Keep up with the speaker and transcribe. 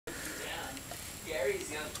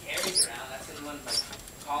Harry's around. That's when like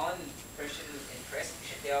Colin and Christian and Chris and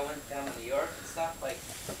shit, they all went down to New York and stuff. Like,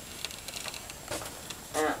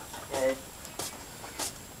 yeah.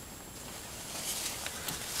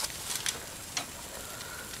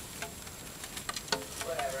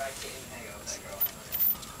 Whatever, I can't even hang out with that girl.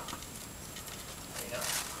 You know?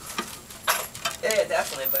 Yeah,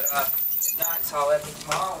 definitely, but if not, it's all up to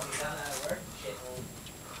tomorrow when you're done out of work and shit. We'll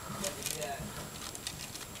get to do that.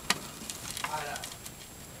 I don't know.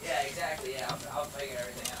 Yeah, exactly, yeah, I'll figure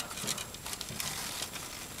everything out.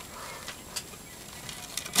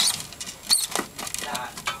 Nah.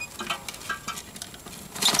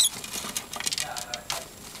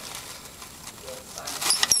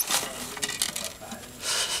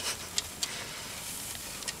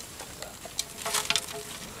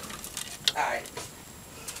 Alright.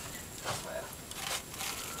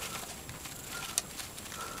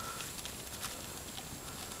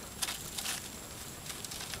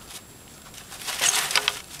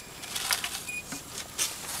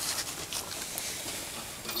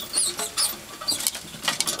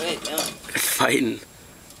 What are you doing? Fighting.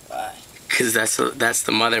 Why? Because that's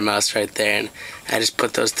the mother mouse right there, and I just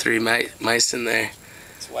put those 3 mice in there.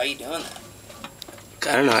 So why are you doing that?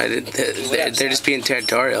 I don't know. They're just being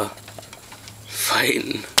territorial.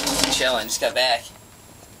 Fighting. Chilling, just got back.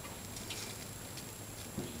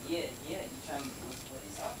 Yeah, you trying to split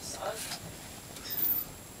these off, son?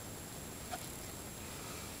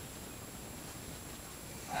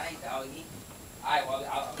 Alright, doggy. Alright, well,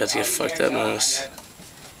 I'll About to get fucked up, mouse.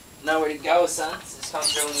 Nowhere to go, son. Just come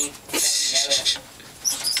through when you get together.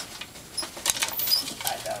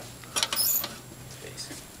 Alright, dog. Peace.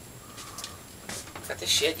 Got the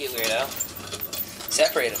shit, you weirdo.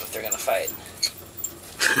 Separate them if they're gonna fight.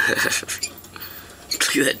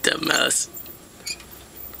 Look at that dumb mouse.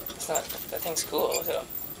 It's not, that thing's cool. Look at him.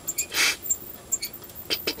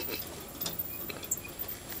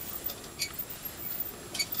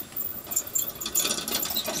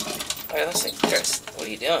 Alright, let's see. Chris, what are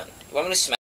you doing? You want me to smack?